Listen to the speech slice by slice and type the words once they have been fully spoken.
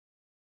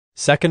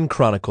2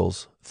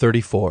 Chronicles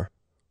 34.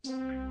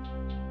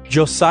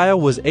 Josiah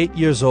was 8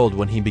 years old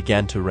when he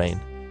began to reign,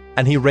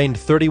 and he reigned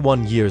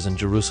 31 years in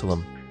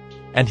Jerusalem.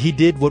 And he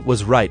did what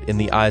was right in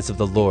the eyes of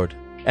the Lord,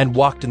 and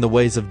walked in the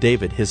ways of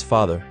David his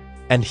father.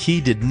 And he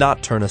did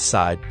not turn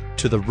aside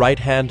to the right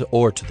hand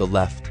or to the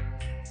left.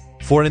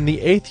 For in the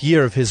 8th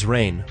year of his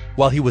reign,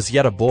 while he was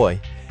yet a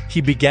boy, he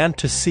began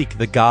to seek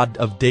the God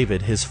of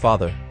David his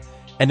father.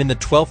 And in the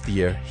 12th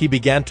year he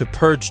began to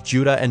purge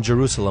Judah and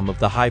Jerusalem of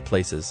the high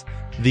places,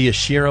 the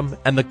Asherim,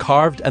 and the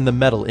carved and the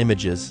metal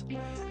images.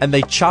 And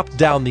they chopped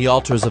down the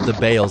altars of the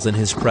Baals in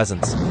his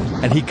presence,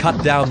 and he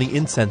cut down the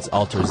incense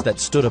altars that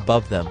stood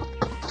above them.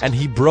 And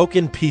he broke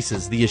in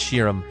pieces the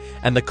Asherim,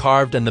 and the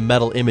carved and the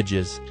metal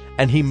images,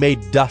 and he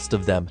made dust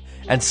of them,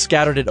 and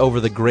scattered it over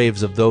the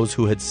graves of those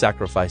who had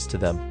sacrificed to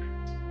them.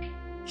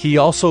 He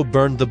also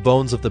burned the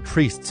bones of the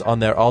priests on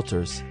their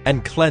altars,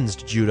 and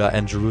cleansed Judah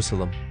and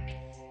Jerusalem.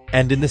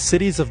 And in the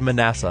cities of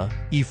Manasseh,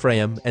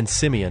 Ephraim, and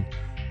Simeon,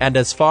 and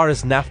as far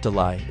as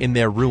Naphtali, in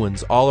their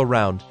ruins all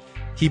around,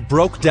 he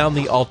broke down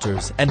the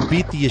altars, and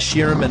beat the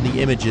Asherim and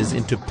the images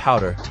into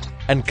powder,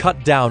 and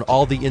cut down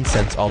all the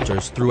incense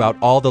altars throughout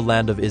all the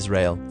land of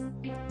Israel.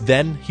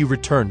 Then he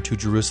returned to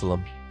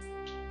Jerusalem.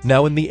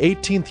 Now in the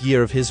 18th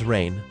year of his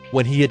reign,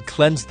 when he had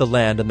cleansed the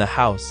land and the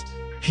house,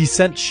 he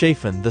sent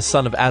Shaphan the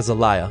son of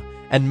Azaliah,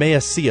 and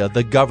Maaseiah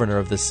the governor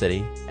of the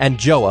city, and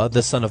Joah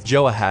the son of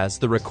Joahaz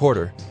the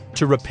recorder,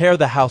 to repair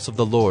the house of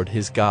the Lord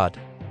his God.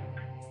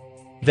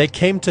 They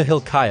came to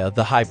Hilkiah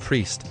the high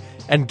priest,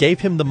 and gave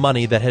him the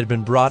money that had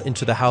been brought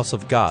into the house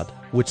of God,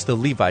 which the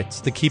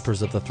Levites, the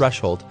keepers of the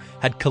threshold,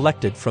 had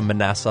collected from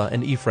Manasseh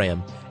and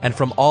Ephraim, and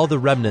from all the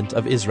remnant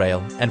of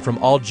Israel, and from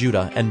all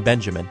Judah and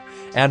Benjamin,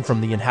 and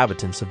from the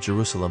inhabitants of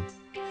Jerusalem.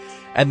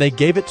 And they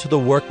gave it to the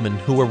workmen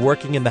who were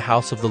working in the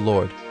house of the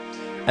Lord.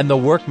 And the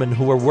workmen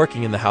who were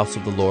working in the house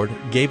of the Lord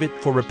gave it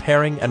for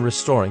repairing and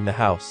restoring the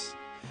house.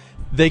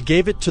 They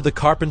gave it to the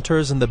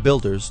carpenters and the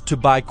builders to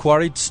buy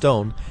quarried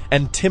stone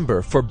and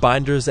timber for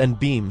binders and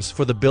beams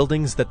for the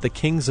buildings that the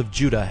kings of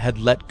Judah had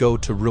let go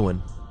to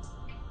ruin.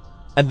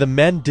 And the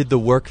men did the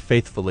work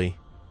faithfully.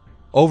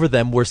 Over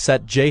them were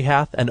set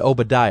Jahath and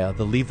Obadiah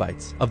the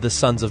Levites of the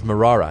sons of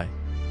Merari,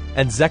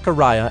 and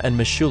Zechariah and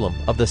Meshullam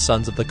of the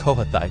sons of the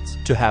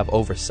Kohathites to have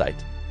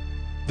oversight.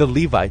 The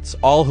Levites,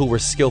 all who were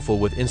skillful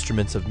with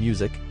instruments of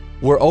music,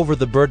 were over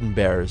the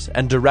burden-bearers,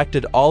 and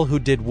directed all who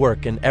did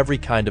work in every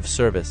kind of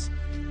service.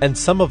 And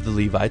some of the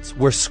Levites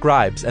were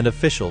scribes and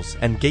officials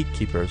and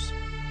gatekeepers.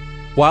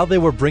 While they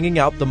were bringing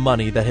out the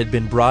money that had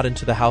been brought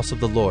into the house of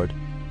the Lord,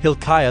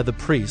 Hilkiah the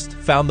priest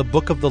found the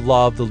book of the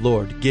law of the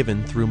Lord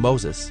given through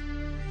Moses.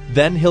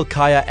 Then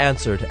Hilkiah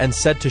answered and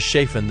said to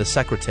Shaphan the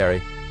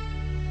secretary,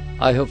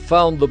 I have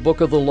found the book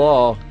of the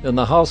law in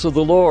the house of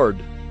the Lord.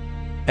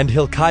 And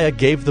Hilkiah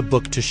gave the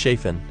book to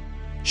Shaphan.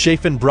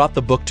 Shaphan brought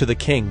the book to the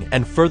king,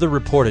 and further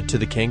reported to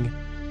the king,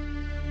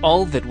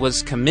 All that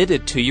was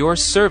committed to your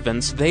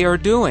servants they are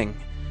doing.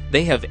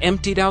 They have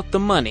emptied out the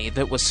money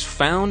that was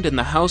found in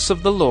the house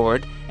of the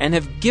Lord, and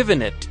have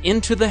given it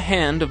into the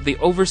hand of the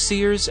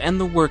overseers and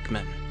the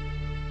workmen.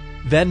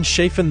 Then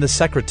Shaphan the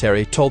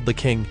secretary told the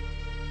king,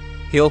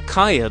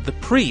 Hilkiah the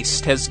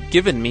priest has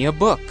given me a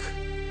book.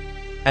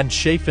 And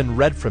Shaphan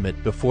read from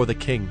it before the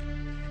king.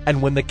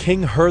 And when the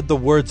king heard the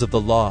words of the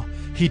law,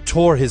 he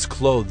tore his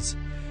clothes.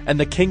 And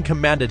the king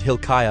commanded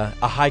Hilkiah,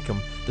 Ahikam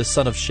the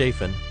son of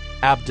Shaphan,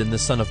 Abdon the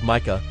son of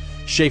Micah,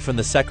 Shaphan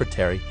the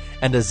secretary,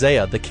 and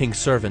Isaiah the king's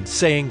servant,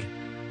 saying,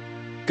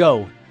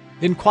 Go,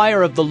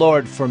 inquire of the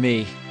Lord for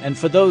me, and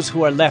for those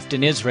who are left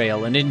in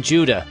Israel and in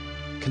Judah,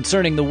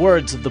 concerning the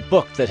words of the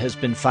book that has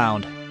been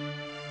found.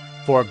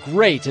 For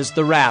great is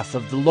the wrath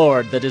of the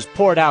Lord that is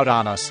poured out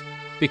on us,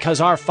 because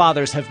our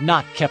fathers have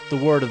not kept the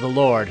word of the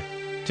Lord,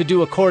 to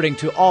do according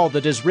to all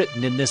that is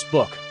written in this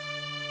book.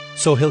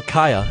 So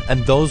Hilkiah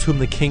and those whom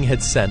the king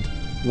had sent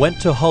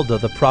went to Huldah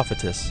the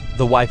prophetess,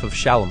 the wife of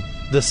Shallum,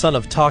 the son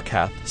of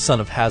Tokhath,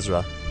 son of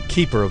Hazra,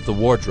 keeper of the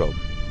wardrobe.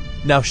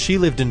 Now she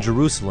lived in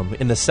Jerusalem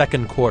in the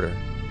 2nd quarter,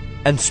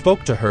 and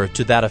spoke to her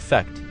to that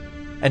effect.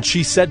 And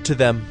she said to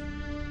them,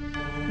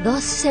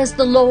 Thus says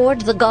the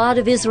Lord, the God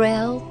of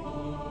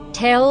Israel,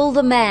 Tell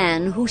the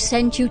man who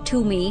sent you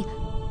to me,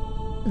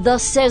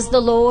 Thus says the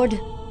Lord,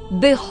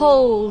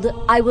 Behold,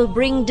 I will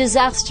bring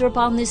disaster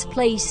upon this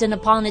place and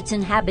upon its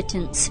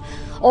inhabitants,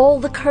 all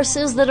the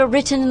curses that are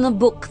written in the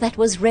book that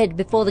was read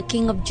before the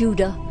king of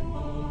Judah.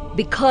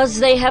 Because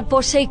they have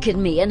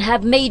forsaken me and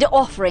have made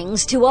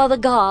offerings to other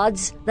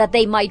gods, that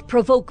they might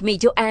provoke me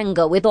to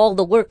anger with all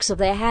the works of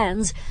their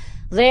hands,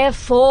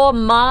 therefore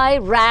my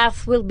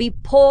wrath will be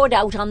poured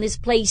out on this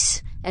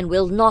place, and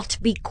will not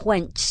be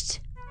quenched.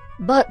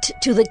 But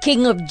to the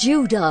king of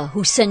Judah,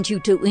 who sent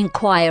you to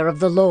inquire of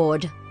the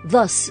Lord,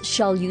 thus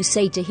shall you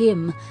say to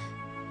him,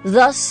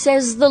 Thus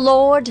says the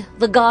Lord,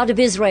 the God of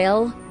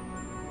Israel,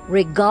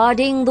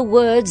 regarding the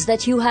words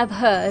that you have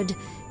heard,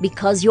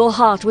 because your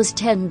heart was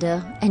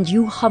tender, and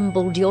you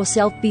humbled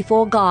yourself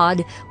before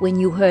God when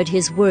you heard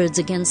his words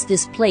against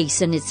this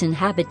place and its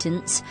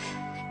inhabitants,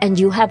 And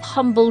you have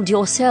humbled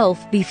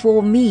yourself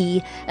before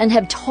me, and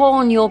have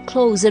torn your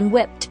clothes and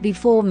wept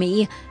before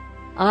me.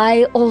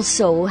 I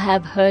also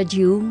have heard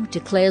you,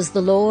 declares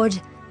the Lord.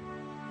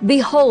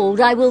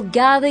 Behold, I will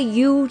gather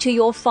you to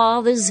your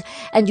fathers,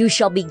 and you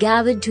shall be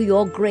gathered to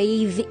your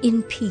grave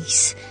in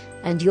peace.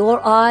 And your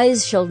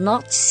eyes shall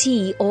not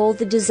see all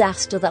the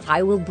disaster that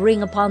I will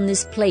bring upon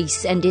this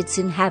place and its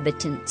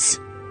inhabitants.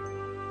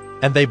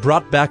 And they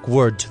brought back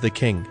word to the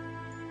king.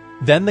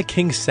 Then the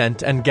king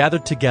sent and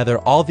gathered together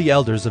all the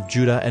elders of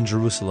Judah and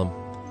Jerusalem.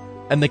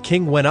 And the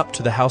king went up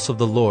to the house of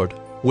the Lord,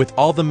 with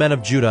all the men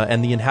of Judah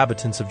and the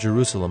inhabitants of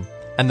Jerusalem,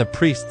 and the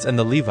priests and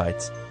the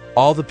Levites,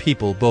 all the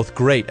people, both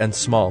great and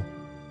small.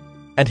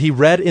 And he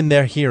read in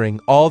their hearing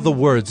all the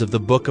words of the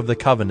book of the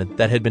covenant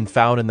that had been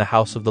found in the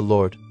house of the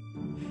Lord.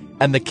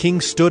 And the king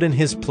stood in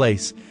his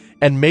place,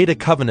 and made a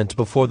covenant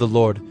before the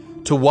Lord,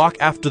 to walk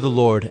after the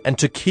Lord, and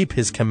to keep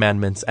his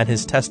commandments and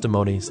his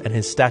testimonies and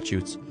his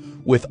statutes,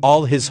 with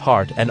all his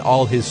heart and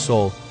all his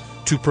soul,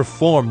 to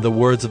perform the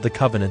words of the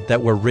covenant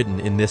that were written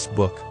in this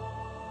book.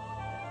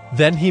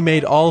 Then he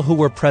made all who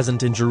were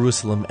present in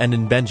Jerusalem and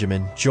in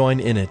Benjamin join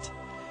in it.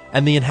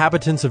 And the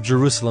inhabitants of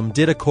Jerusalem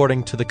did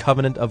according to the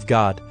covenant of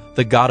God,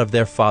 the God of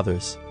their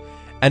fathers.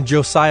 And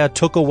Josiah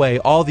took away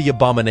all the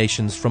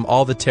abominations from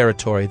all the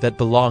territory that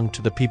belonged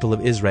to the people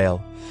of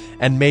Israel,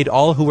 and made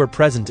all who were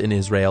present in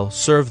Israel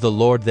serve the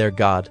Lord their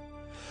God.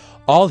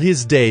 All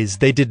his days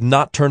they did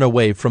not turn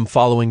away from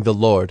following the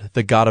Lord,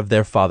 the God of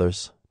their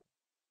fathers.